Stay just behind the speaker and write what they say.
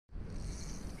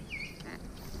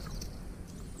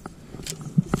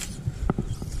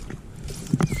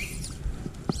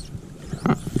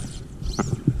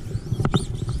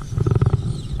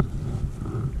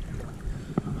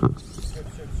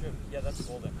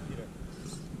Peter.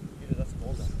 Peter, that's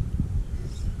Golden.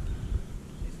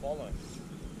 He's following.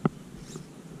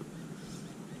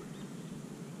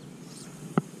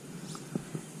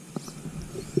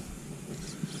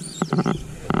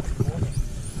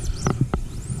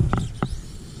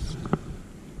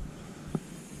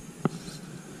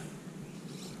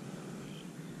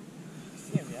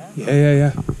 Yeah.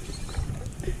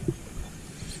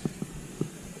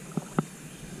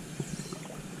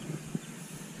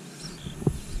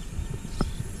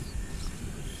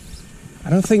 I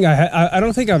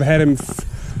don't think I've had him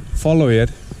follow yet.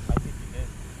 I think you did.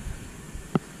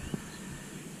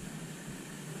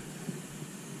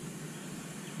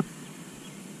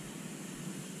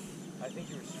 I think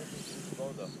you were stripping too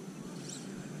slow though.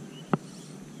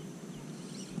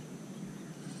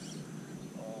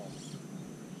 Oh.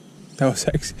 That was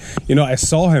actually, you know, I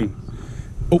saw him.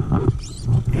 Oh.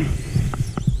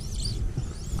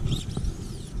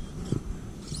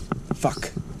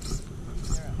 Fuck.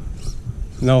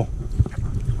 No.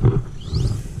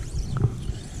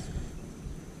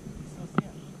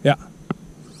 Yeah. Okay,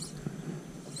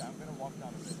 I'm gonna walk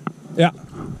down a bit. Yeah.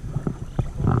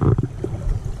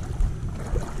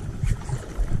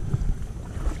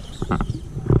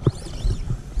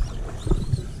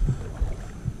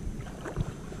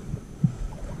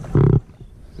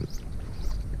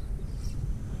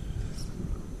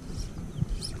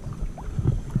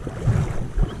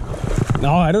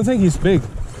 No, I don't think he's big.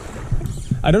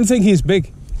 I don't think he's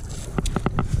big.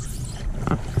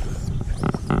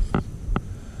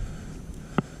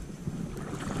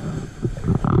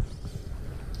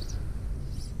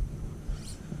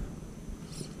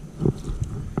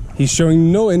 He's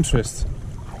showing no interest.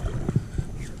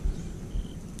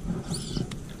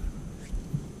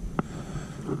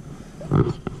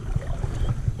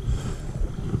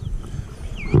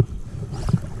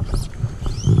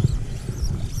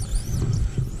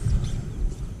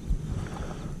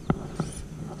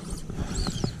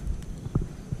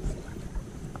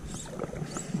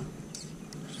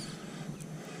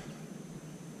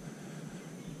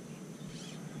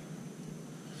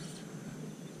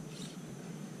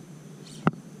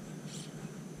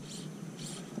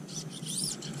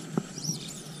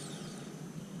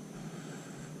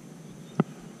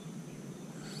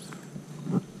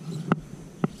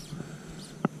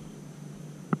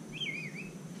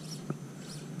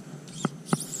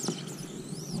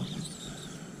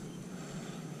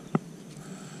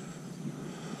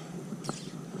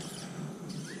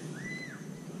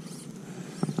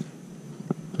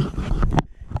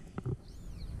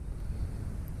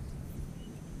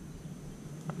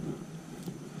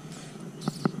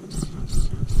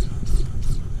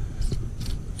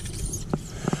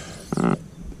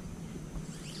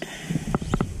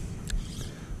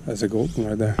 That's a golden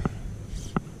right there.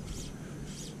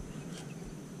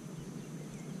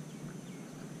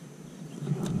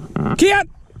 Kiat!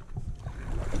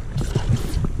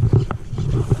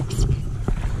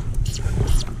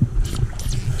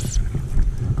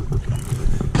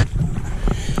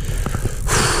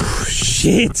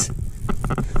 Shit!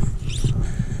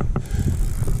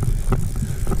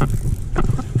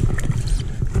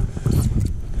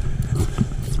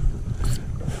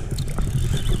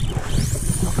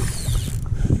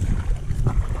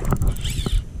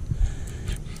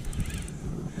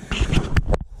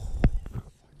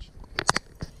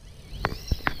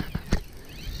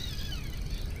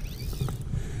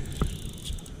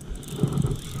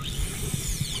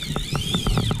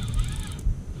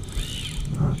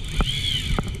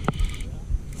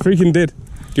 Freaking did.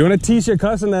 Do you want to tease your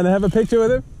cousin and have a picture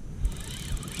with him?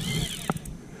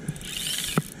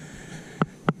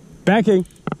 Backing.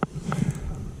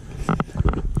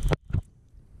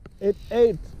 It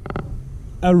ate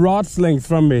a rod's length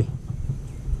from me.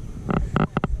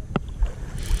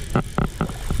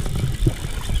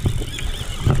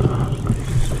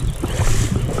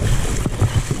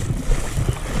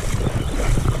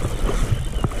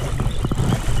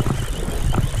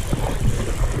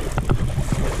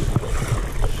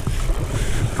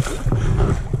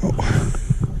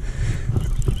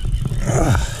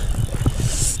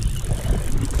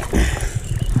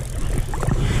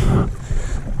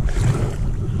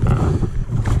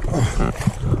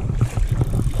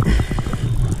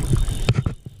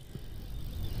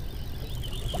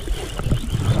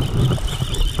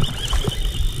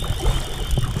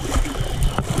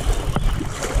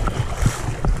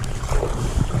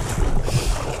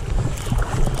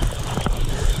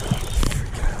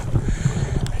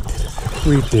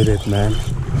 We did it, man.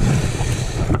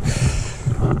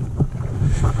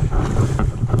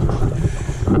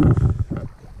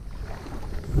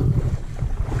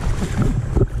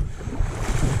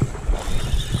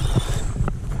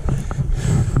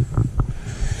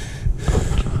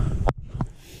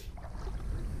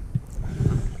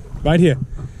 right here.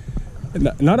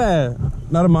 Not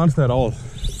a monster at all.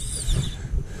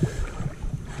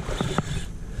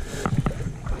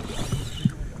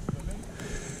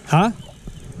 Huh?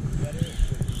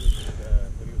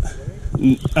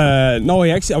 No,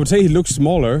 I would say he looks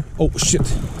smaller. Oh shit.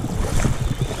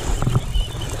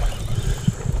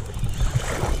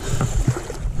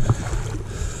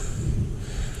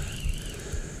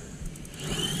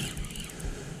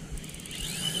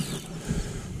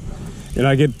 And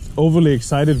I get overly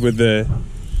excited with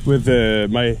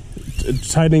my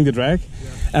tightening the drag,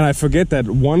 and I forget that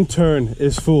one turn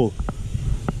is full.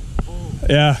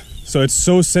 Yeah, so it's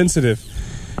so sensitive.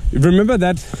 Remember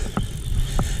that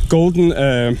golden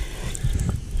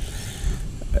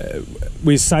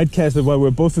we sidecasted while we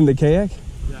were both in the kayak?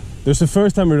 Yeah. It was the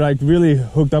first time we like really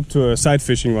hooked up to a side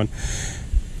fishing one.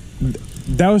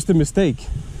 That was the mistake.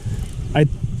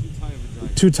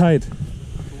 Too tight.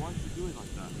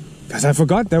 Because I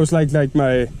forgot that was like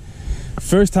my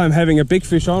first time having a big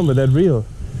fish on with that reel.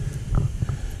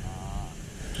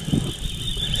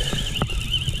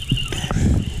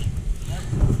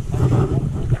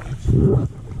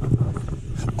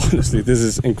 Honestly, this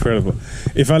is incredible.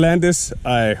 If I land this,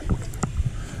 I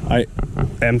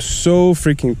am so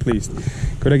freaking pleased.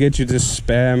 Could I get you to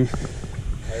spam?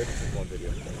 I already took one video.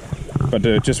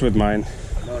 But just with mine.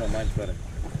 No, mine's better.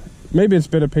 Maybe it's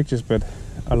better pictures, but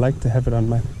I like to have it on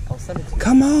mine. I'll send it to you.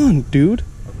 Come on, dude.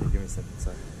 Okay, give me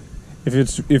a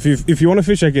second. If you want to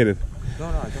fish, I get it. No,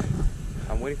 I don't.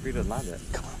 I'm waiting for you to land it.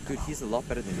 Come on, dude. He's a lot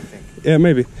better than you think. Yeah,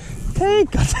 maybe. Hey,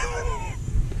 God.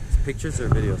 Pictures or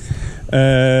videos?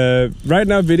 Right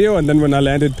now, video, and then when I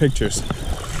landed, pictures.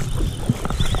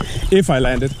 If I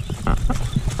landed.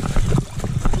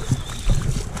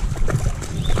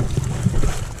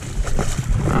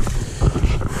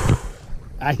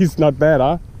 He's not bad,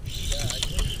 huh?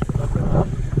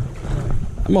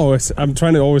 I'm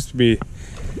trying to always be.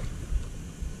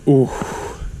 Ooh.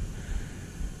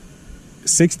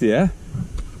 60, yeah?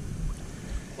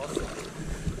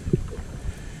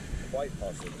 Quite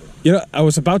possible. You know, I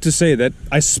was about to say that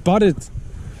I spotted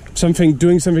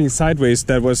doing something sideways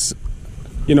that was,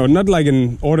 you know, not like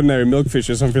an ordinary milkfish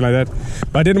or something like that.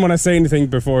 But I didn't want to say anything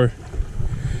before.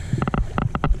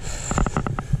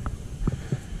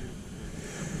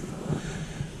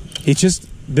 He just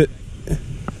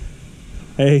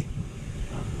hey.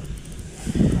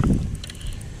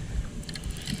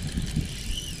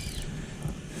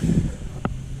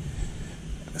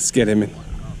 Let's get him in.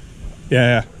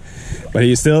 Yeah. But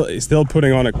he's still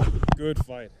putting on a good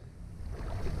fight.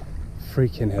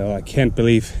 Freaking hell, I can't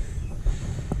believe.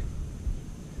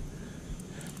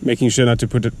 Making sure not to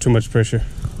put too much pressure.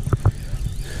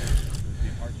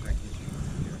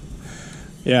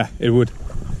 Yeah, it would.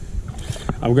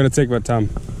 I'm gonna take my time.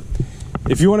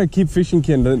 If you want to keep fishing,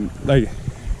 Ken, then like.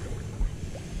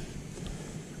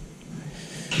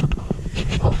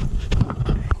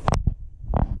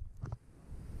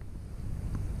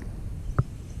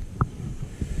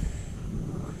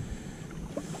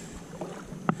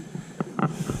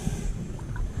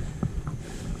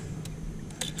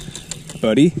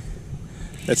 Buddy,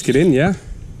 let's get in, yeah?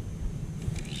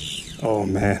 Oh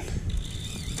man.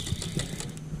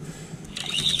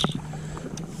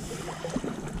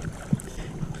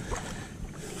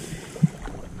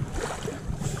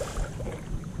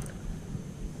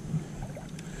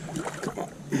 Come on,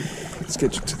 let's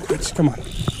get you to the beach, come on.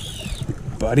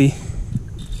 Buddy.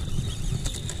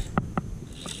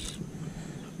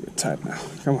 You're tired now,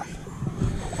 come on.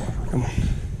 Come on.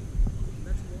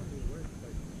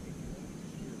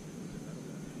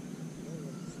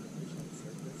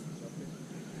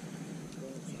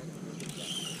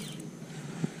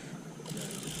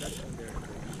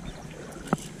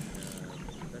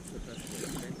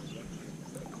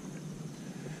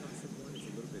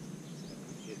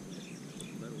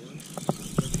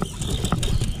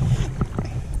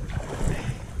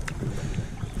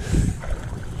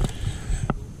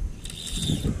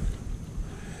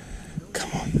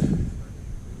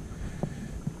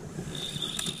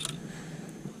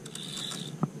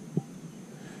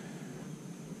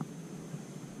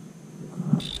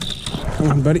 Come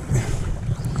on, buddy.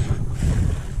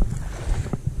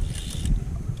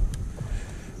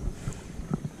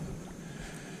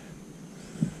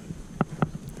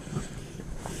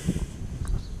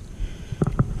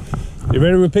 You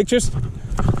ready with pictures?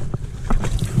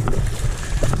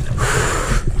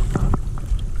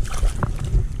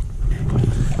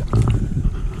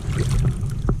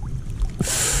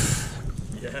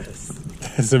 Yes.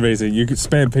 That's amazing. You can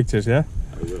spam pictures, yeah?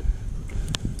 I will.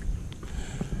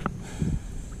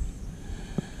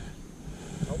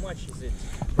 How much is it?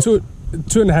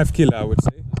 2.5 kilo, I would say.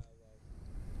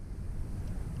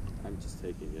 I'm just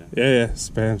taking, yeah. Yeah,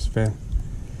 spam.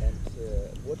 And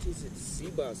what is it? Sea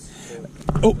bass?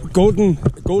 Oh, Golden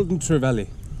Trevally.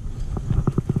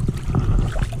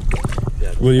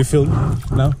 Yeah, Will you film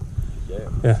now? yeah.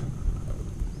 Yeah.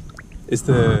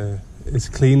 Is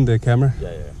clean the camera?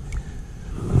 Yeah, yeah.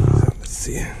 Let's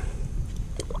see.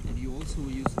 And you also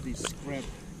use this scrap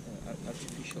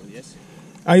artificial, yes?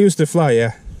 I use the fly,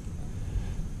 yeah.